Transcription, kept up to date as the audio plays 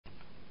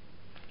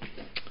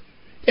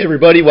Hey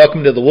everybody,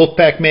 welcome to the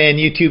Wolfpack Man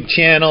YouTube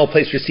channel,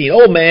 place for seeing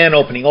old man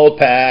opening old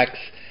packs.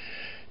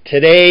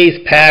 Today's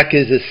pack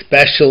is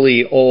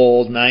especially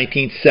old,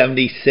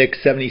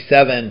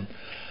 1976-77.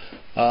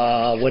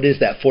 What is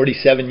that,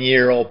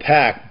 47-year-old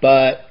pack?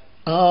 But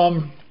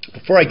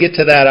before I get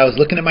to that, I was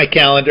looking at my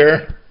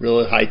calendar,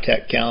 real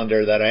high-tech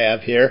calendar that I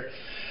have here.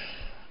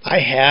 I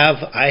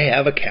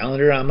have a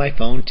calendar on my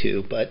phone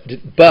too, but this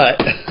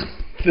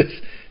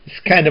is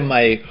kind of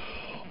my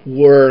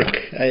work,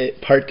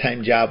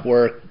 part-time job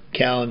work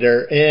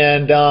calendar,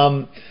 and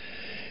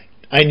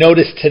I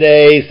noticed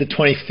today is the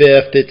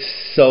 25th.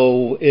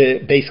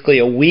 It's basically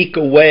a week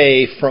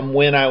away from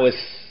when I was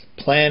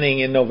planning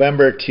in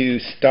November to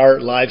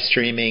start live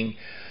streaming,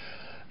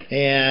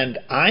 and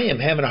I am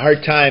having a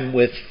hard time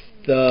with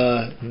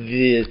the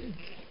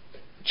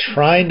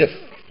trying to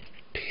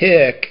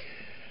pick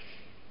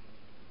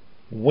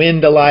when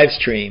to live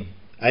stream.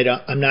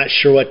 I'm not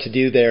sure what to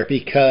do there,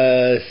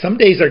 because some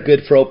days are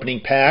good for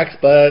opening packs,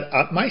 but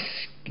my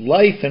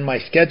life and my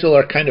schedule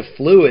are kind of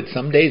fluid.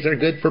 Some days are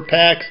good for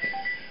packs.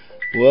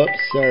 Whoops,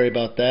 sorry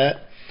about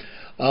that.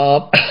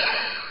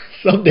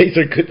 Some days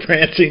are good for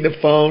answering the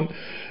phone.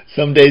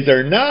 Some days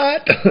are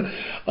not.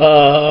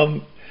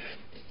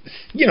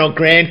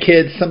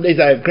 Grandkids. Some days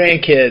I have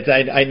grandkids.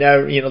 I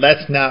never,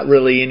 that's not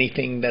really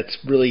anything that's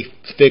really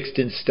fixed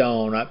in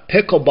stone.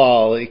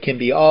 Pickleball, it can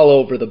be all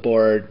over the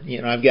board.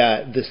 I've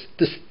got this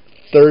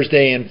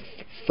Thursday and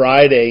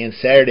Friday and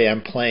Saturday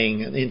I'm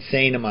playing an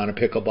insane amount of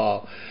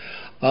pickleball.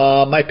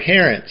 My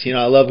parents,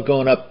 I love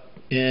going up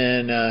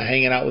and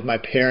hanging out with my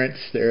parents.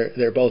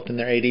 They're both in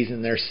their 80s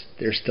and they're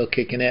still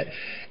kicking it.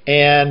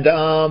 And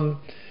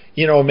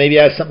maybe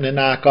I have something to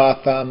knock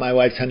off my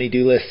wife's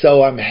honey-do list.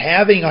 So I'm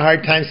having a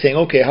hard time saying,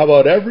 okay, how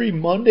about every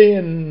Monday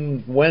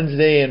and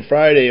Wednesday and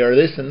Friday or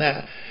this and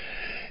that?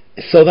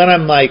 So then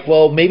I'm like,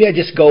 well, maybe I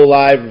just go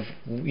live,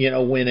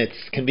 when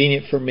it's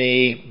convenient for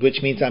me,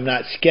 which means I'm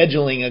not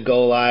scheduling a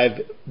go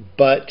live.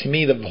 But to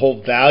me, the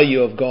whole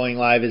value of going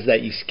live is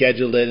that you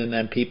scheduled it and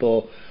then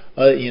people,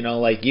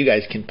 like you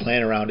guys can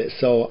plan around it.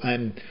 So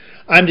I'm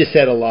just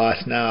at a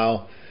loss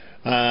now.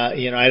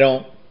 I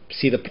don't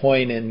see the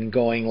point in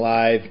going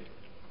live.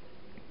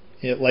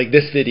 Like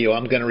this video,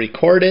 I'm going to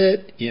record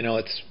it.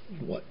 It's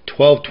what,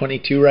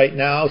 12:22 right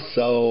now,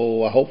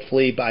 so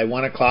hopefully by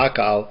 1 o'clock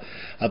I'll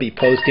be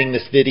posting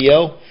this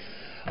video.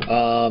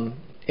 But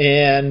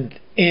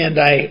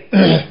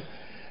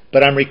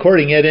I'm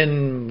recording it,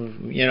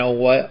 and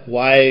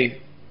why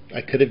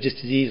I could have just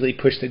as easily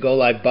pushed the go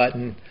live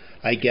button,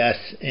 I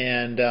guess.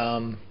 And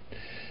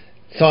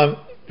so I'm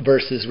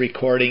versus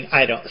recording.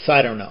 I don't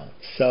know.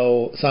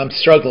 So I'm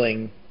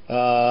struggling.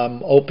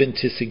 Open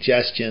to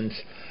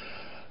suggestions.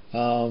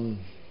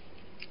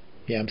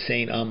 Yeah, I'm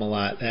saying a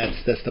lot.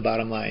 That's the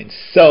bottom line.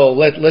 So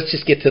let's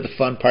just get to the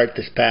fun part.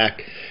 This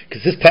pack,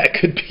 because this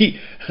pack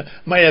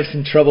might have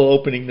some trouble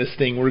opening this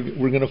thing.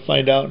 We're gonna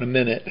find out in a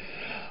minute.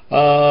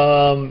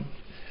 So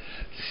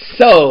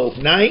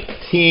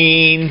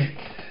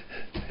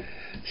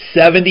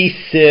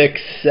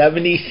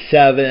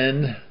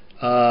 1976-77.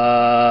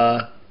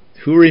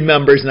 Who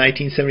remembers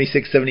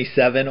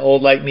 1976-77?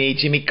 Old like me.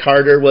 Jimmy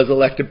Carter was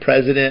elected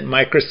president.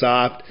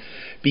 Microsoft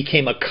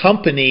became a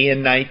company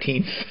in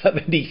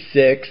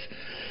 1976.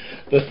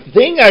 The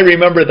thing I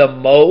remember the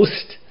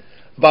most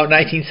about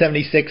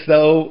 1976,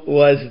 though,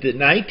 was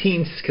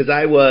because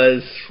I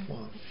was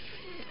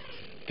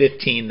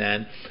 15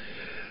 then,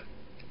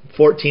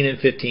 14 and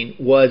 15,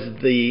 was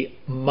the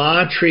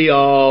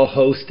Montreal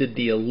hosted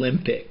the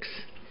Olympics.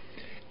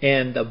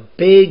 And the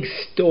big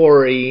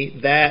story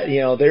that,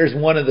 there's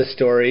one of the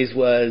stories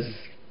was,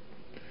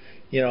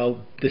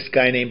 this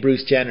guy named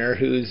Bruce Jenner,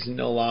 who's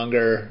no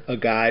longer a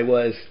guy,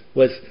 was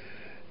a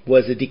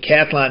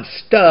decathlon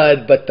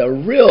stud, but the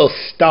real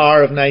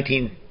star of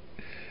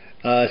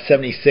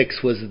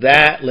 1976 was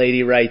that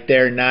lady right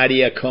there,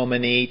 Nadia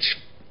Comaneci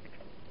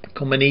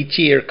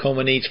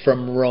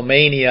from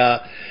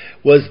Romania,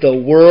 was the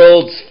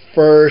world's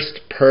first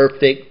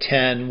perfect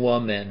 10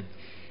 woman.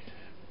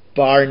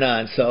 Bar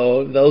none.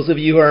 So those of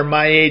you who are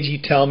my age, you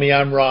tell me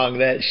I'm wrong,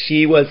 that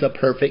she was a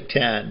perfect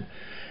 10.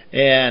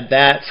 And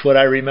that's what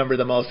I remember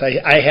the most.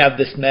 I have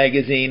this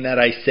magazine that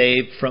I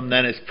saved from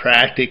then. It's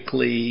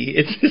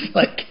just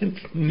like in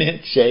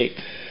mint shape.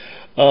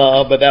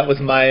 But that was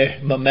my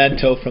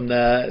memento from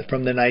the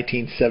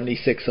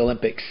 1976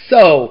 Olympics.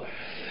 So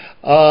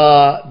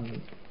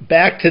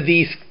back to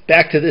this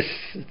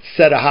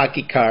set of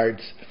hockey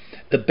cards.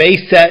 The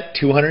base set,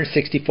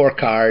 264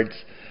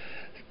 cards.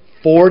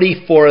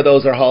 44 of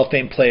those are Hall of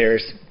Fame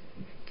players.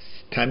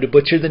 It's time to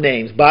butcher the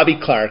names. Bobby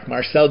Clarke,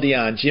 Marcel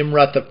Dionne, Jim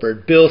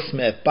Rutherford, Bill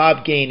Smith,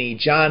 Bob Gainey,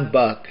 John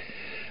Buck,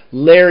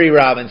 Larry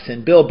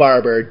Robinson, Bill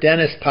Barber,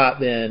 Denis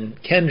Potvin,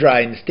 Ken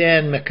Dryden,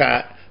 Stan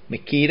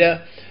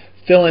Mikita,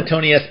 Phil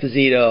Antonio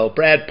Esposito,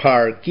 Brad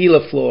Park, Guy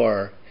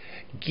Lafleur,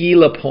 Guy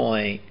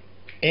Lapointe,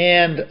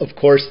 and of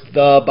course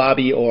the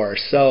Bobby Orr.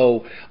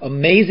 So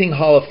amazing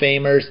Hall of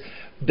Famers.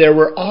 There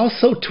were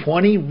also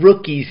 20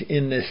 rookies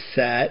in this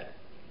set.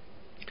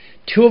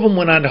 Two of them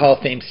went on to Hall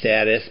of Fame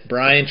status,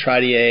 Brian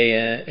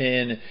Trottier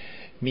and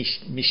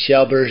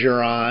Michel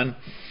Bergeron.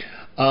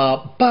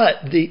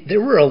 But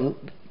there were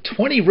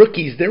 20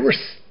 rookies. There were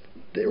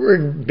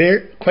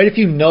quite a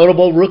few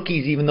notable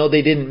rookies, even though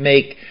they didn't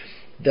make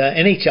the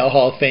NHL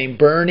Hall of Fame.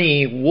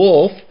 Bernie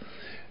Wolfe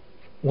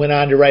went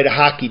on to write a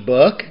hockey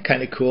book,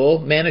 kind of cool.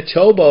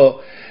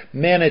 Manitoba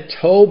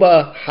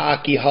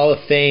Hockey Hall of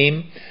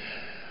Fame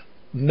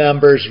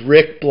members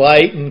Rick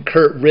Blight and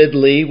Curt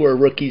Ridley were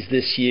rookies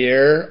this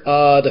year.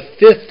 The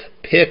 5th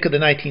pick of the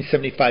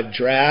 1975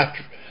 draft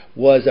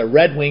was a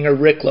Red Winger,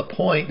 Rick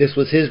Lapointe. This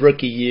was his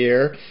rookie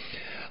year.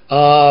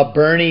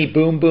 Bernie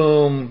Boom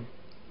Boom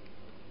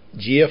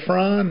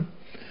Geoffrion,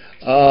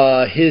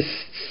 his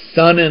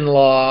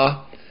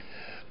son-in-law,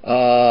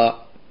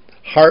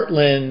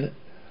 Heartland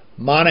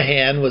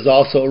Monahan, was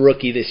also a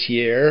rookie this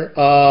year.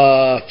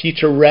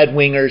 Future Red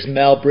Wingers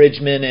Mel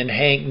Bridgman and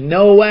Hank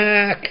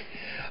Nowak.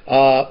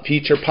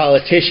 Future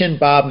politician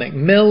Bob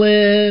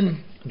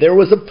McMillan. There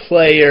was a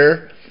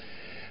player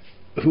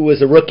who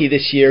was a rookie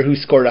this year who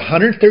scored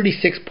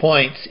 136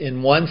 points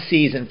in one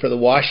season for the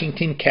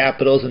Washington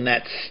Capitals, and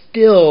that's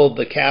still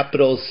the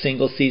Capitals'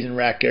 single-season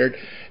record.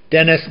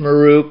 Denis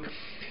Potvin.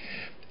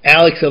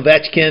 Alex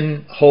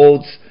Ovechkin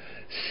holds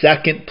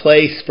second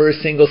place for a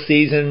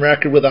single-season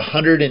record with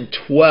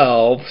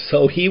 112,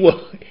 so he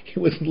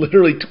was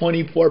literally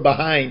 24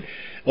 behind.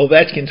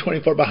 Ovechkin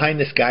 24 behind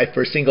this guy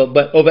for a single,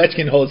 but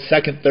Ovechkin holds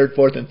second, third,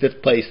 fourth, and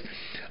fifth place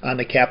on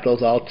the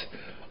Capitals'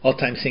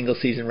 all-time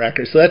single-season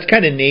record. So that's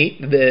kind of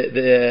neat,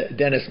 the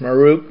Denis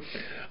Potvin.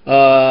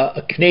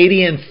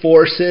 Canadian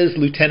Forces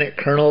Lieutenant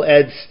Colonel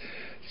Ed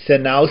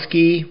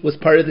Sanowski was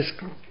part of this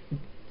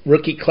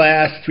rookie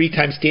class.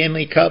 3-time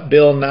Stanley Cup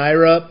Bill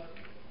Nyra.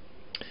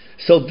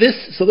 So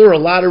there were a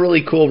lot of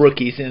really cool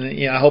rookies, and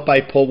I hope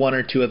I pull one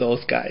or two of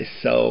those guys.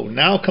 So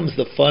now comes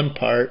the fun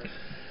part.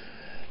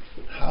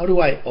 How do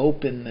I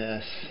open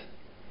this?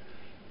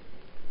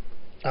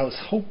 I was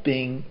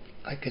hoping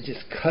I could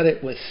just cut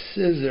it with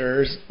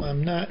scissors.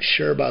 I'm not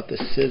sure about the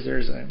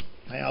scissors.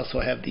 I also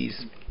have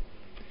these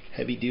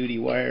heavy-duty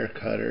wire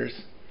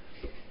cutters.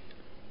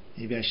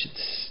 Maybe I should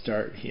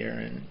start here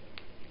and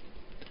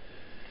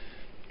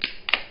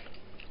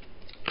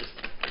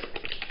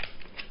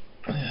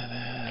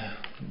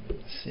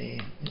let's see.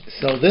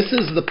 So this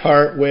is the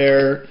part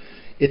where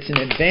it's an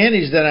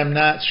advantage that I'm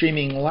not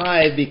streaming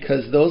live,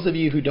 because those of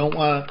you who don't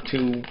want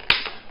to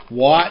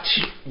watch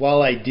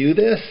while I do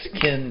this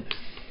can,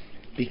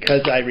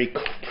 because I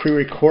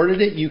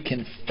pre-recorded it, you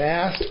can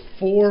fast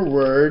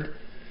forward.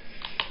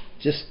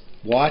 Just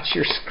watch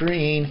your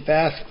screen,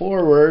 fast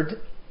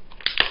forward,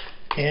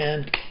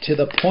 and to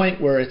the point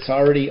where it's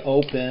already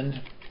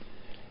opened,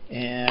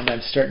 and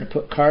I'm starting to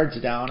put cards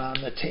down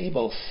on the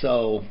table.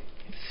 So,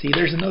 see,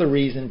 there's another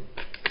reason,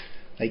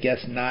 I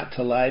guess, not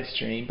to live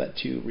stream, but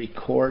to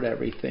record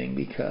everything,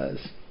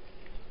 because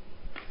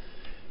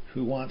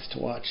who wants to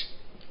watch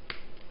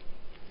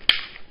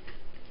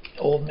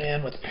old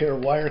man with a pair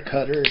of wire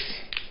cutters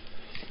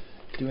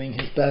doing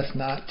his best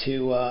not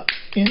to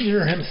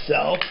injure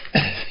himself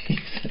as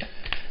he's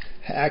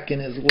hacking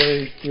his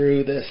way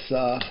through this.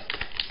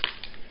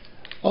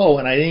 Oh,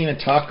 and I didn't even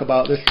talk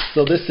about this.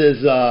 So this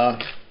is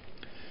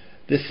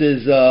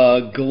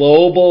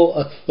Global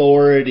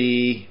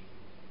Authority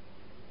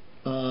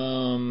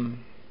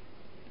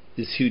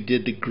is who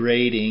did the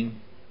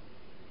grading.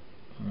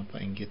 I don't know if I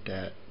can get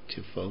that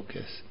to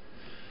focus.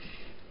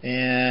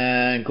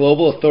 And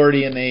Global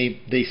Authority, and they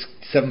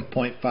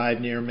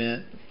 7.5 near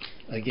mint.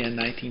 Again,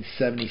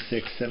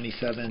 1976,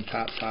 77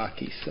 Topps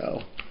Hockey.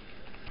 So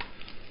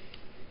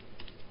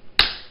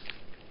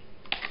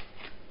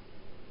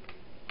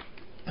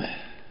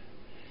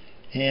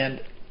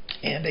and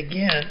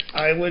again,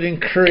 I would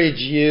encourage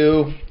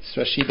you,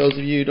 especially those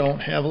of you who don't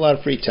have a lot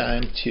of free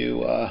time,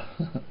 to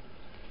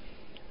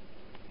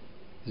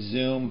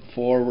zoom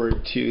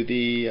forward to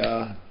the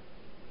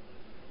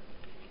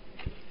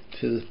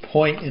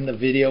point in the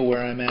video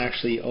where I'm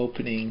actually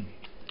opening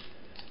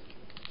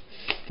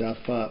stuff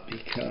up,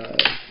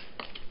 because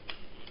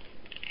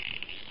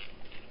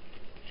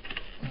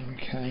I'm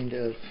kind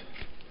of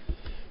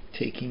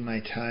taking my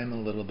time a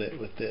little bit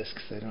with this,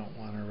 because I don't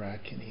want to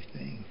wreck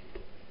anything.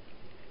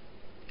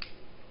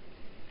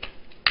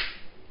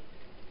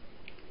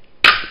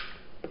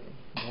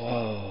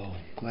 Whoa,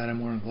 glad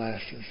I'm wearing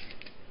glasses.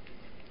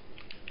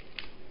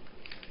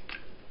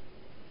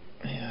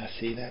 Yeah,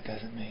 see, that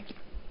doesn't make...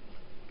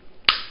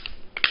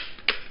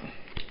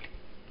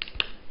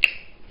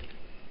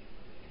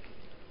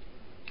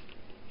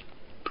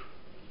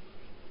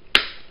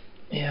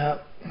 Yeah.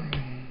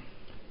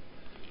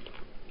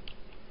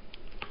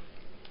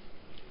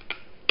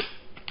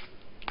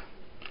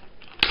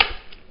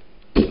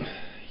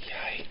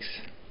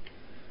 Yikes.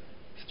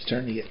 I'm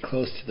starting to get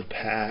close to the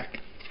pack.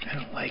 I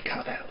don't like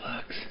how that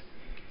looks.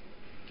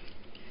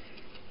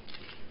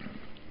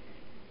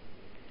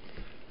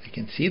 I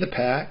can see the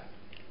pack.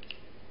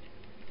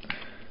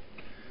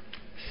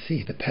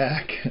 See the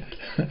pack.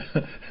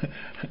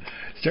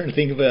 Starting to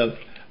think about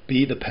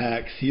be the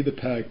pack, see the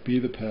pack, be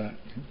the pack.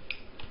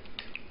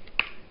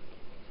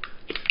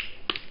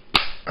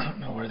 I don't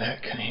know where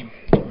that came.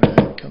 Where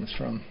that comes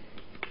from.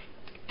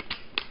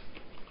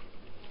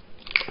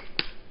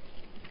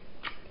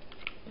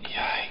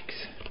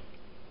 Yikes.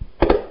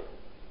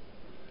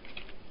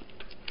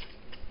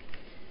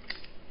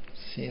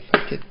 See if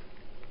I could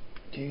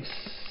do.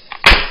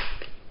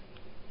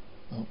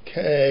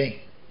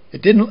 Okay.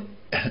 It didn't.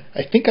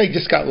 I think I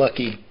just got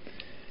lucky.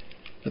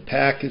 The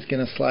pack is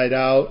going to slide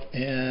out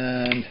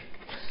and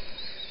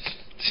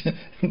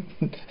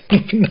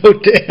no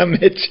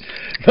damage.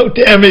 No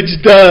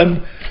damage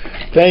done.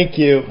 Thank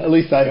you. At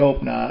least I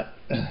hope not.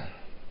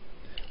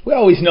 We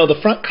always know the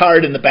front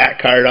card and the back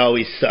card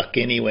always suck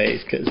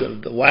anyways because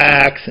of the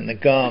wax and the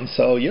gum.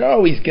 So you're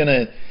always going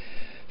to.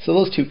 So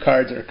those two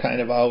cards are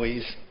kind of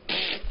always.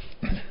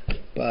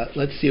 But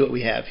let's see what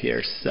we have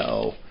here.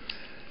 So,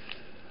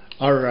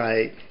 all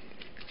right.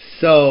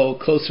 So,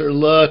 closer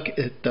look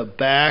at the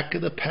back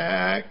of the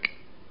pack.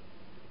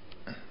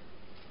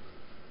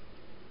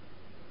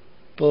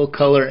 Full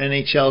color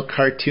NHL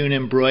cartoon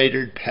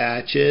embroidered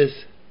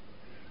patches.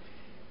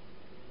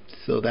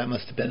 So that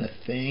must have been a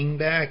thing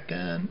back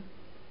then.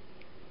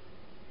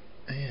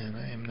 Man,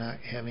 I am not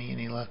having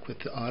any luck with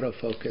the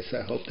autofocus.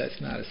 I hope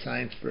that's not a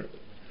sign for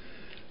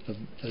of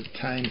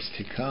times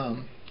to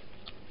come.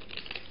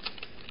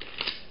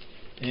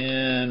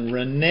 And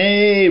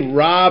Renee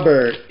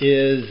Robert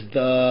is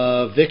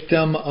the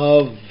victim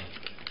of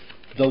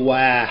the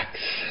wax.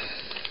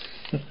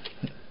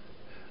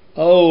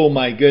 Oh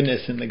my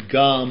goodness, and the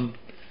gum.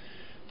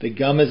 The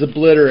gum is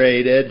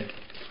obliterated.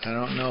 I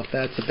don't know if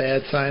that's a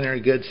bad sign or a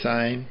good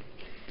sign.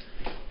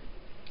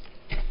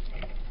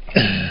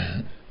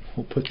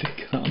 We'll put the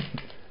gum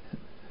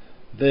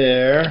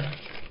there.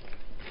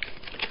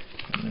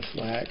 And this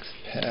wax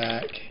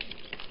pack.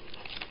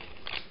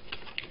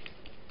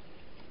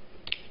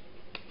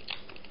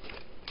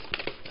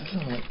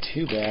 Doesn't look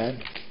too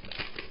bad.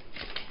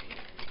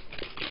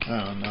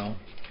 I don't know.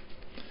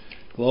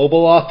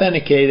 Global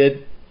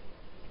authenticated.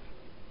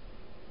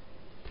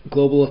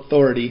 Global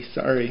authority,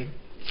 sorry.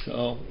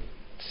 So,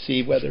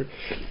 see whether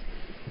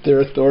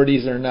they're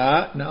authorities or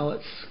not. Now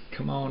let's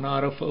come on,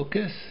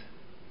 autofocus.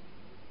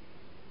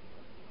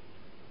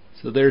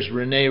 So there's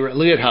Renee.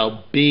 Look at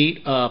how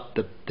beat up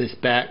this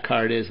back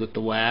card is with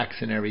the wax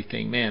and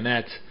everything. Man,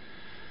 that's,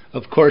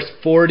 of course,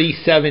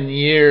 47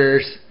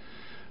 years.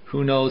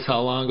 Who knows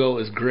how long ago it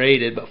was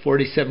graded, but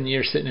 47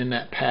 years sitting in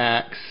that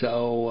pack.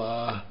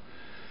 So,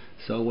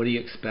 so what do you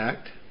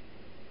expect?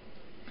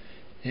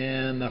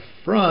 And the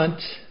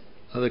front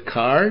of the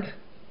card,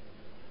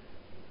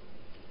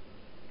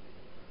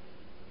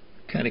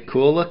 kind of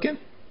cool looking.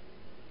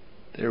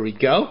 There we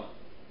go.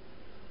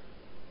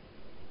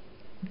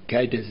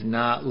 Guy does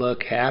not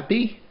look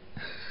happy.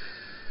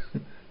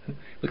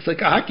 Looks like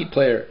a hockey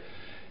player.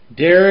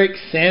 Derek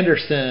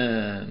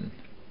Sanderson.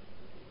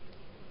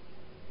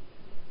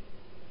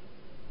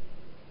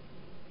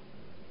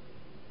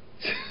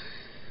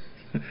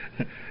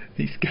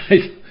 These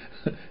guys,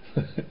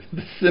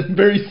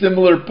 very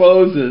similar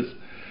poses.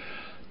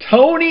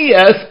 Tony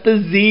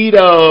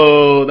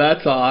Esposito.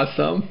 That's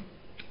awesome.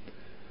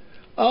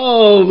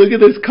 Oh, look at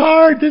this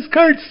card. This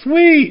card's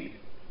sweet.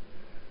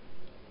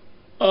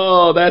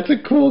 Oh, that's a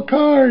cool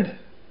card.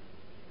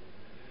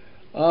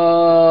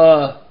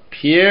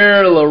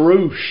 Pierre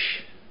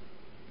LaRouche.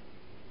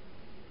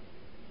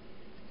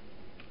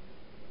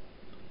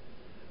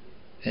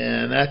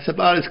 And that's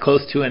about as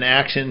close to an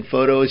action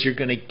photo as you're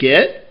going to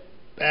get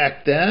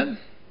back then.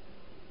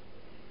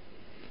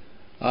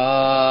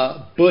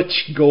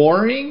 Butch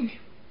Goring.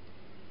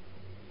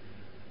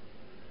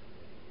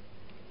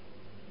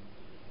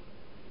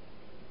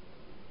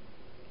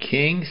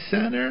 King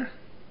Center.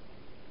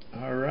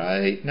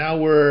 Alright, now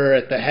we're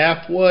at the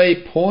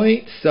halfway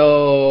point.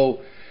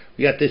 So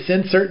we got this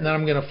insert and then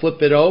I'm going to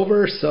flip it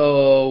over.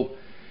 So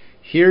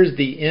here's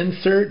the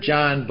insert,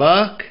 John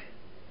Buck.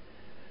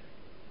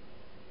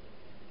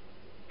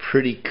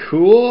 Pretty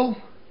cool.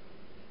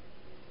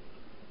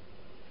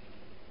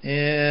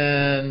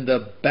 And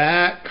the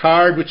back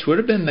card, which would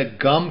have been the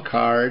gum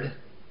card,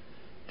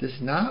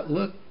 does not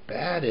look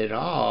bad at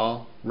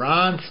all.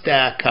 Ron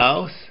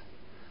Stackhouse.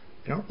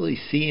 I don't really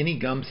see any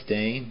gum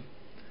stain.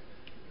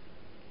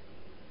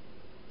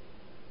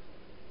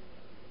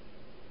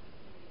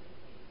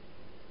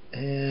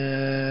 And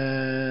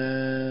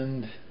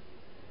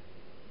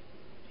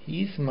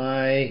he's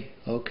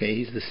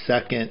he's the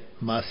second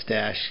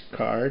mustache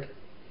card.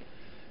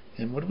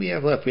 And what do we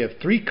have left? We have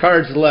 3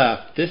 cards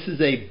left. This is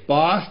a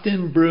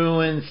Boston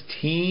Bruins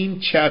team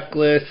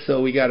checklist.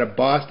 So we got a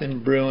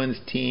Boston Bruins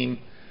team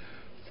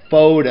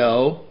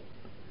photo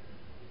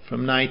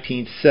from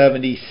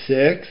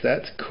 1976.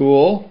 That's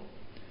cool.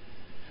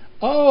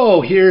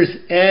 Oh, here's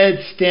Ed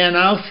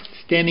Stanowski.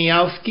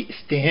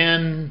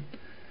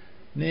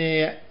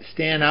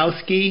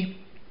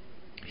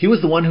 He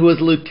was the one who was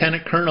a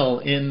lieutenant colonel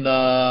in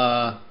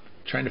the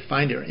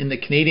in the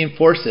Canadian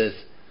Forces.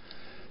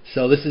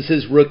 So this is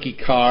his rookie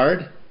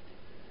card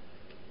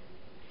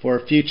for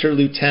a future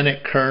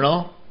lieutenant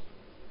colonel.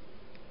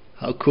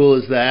 How cool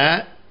is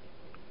that?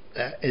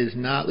 That is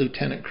not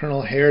Lieutenant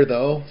Colonel Hare,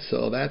 though,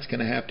 so that's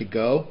going to have to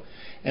go.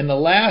 And the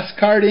last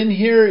card in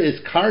here is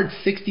card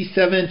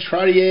 67,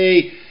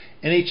 Trottier,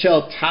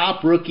 NHL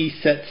top rookie,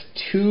 sets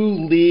 2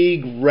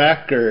 league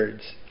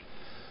records.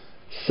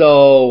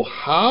 So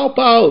how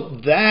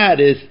about that?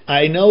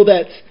 I know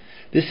they're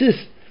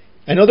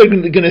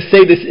going to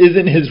say this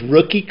isn't his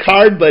rookie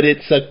card, but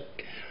it's a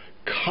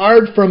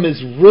card from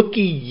his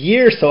rookie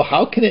year, so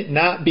how can it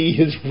not be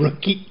his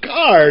rookie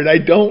card? I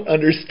don't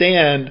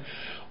understand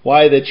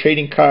why the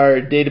trading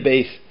card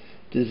database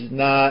does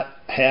not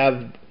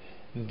have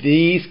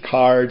these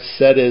cards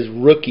set as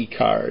rookie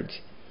cards.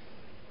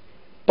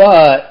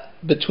 But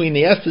between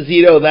the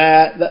Esposito,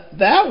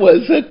 that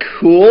was a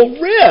cool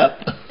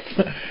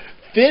rip.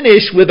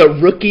 Finish with a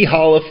rookie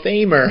Hall of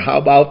Famer. How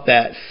about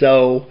that?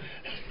 So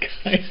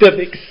kind of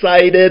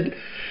excited.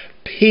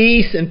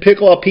 Peace and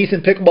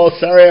pickleball.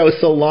 Sorry I was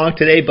so long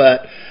today,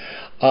 but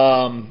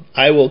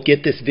I will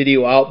get this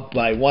video out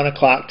by 1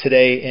 o'clock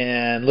today,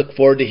 and look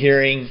forward to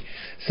hearing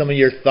some of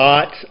your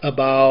thoughts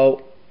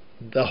about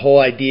the whole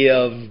idea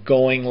of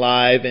going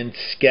live and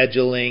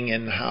scheduling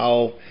and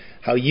how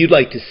you'd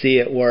like to see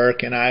it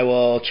work. And I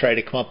will try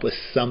to come up with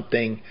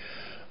something.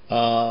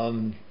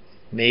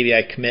 Maybe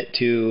I commit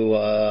to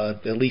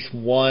at least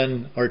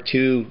 1 or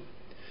 2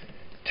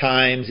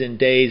 times and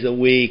days a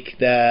week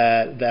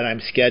that I'm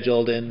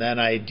scheduled, and then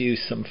I do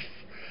some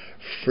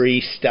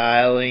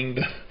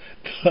freestyling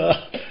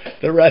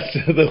the rest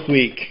of the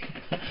week.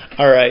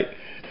 All right.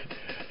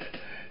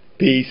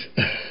 Peace.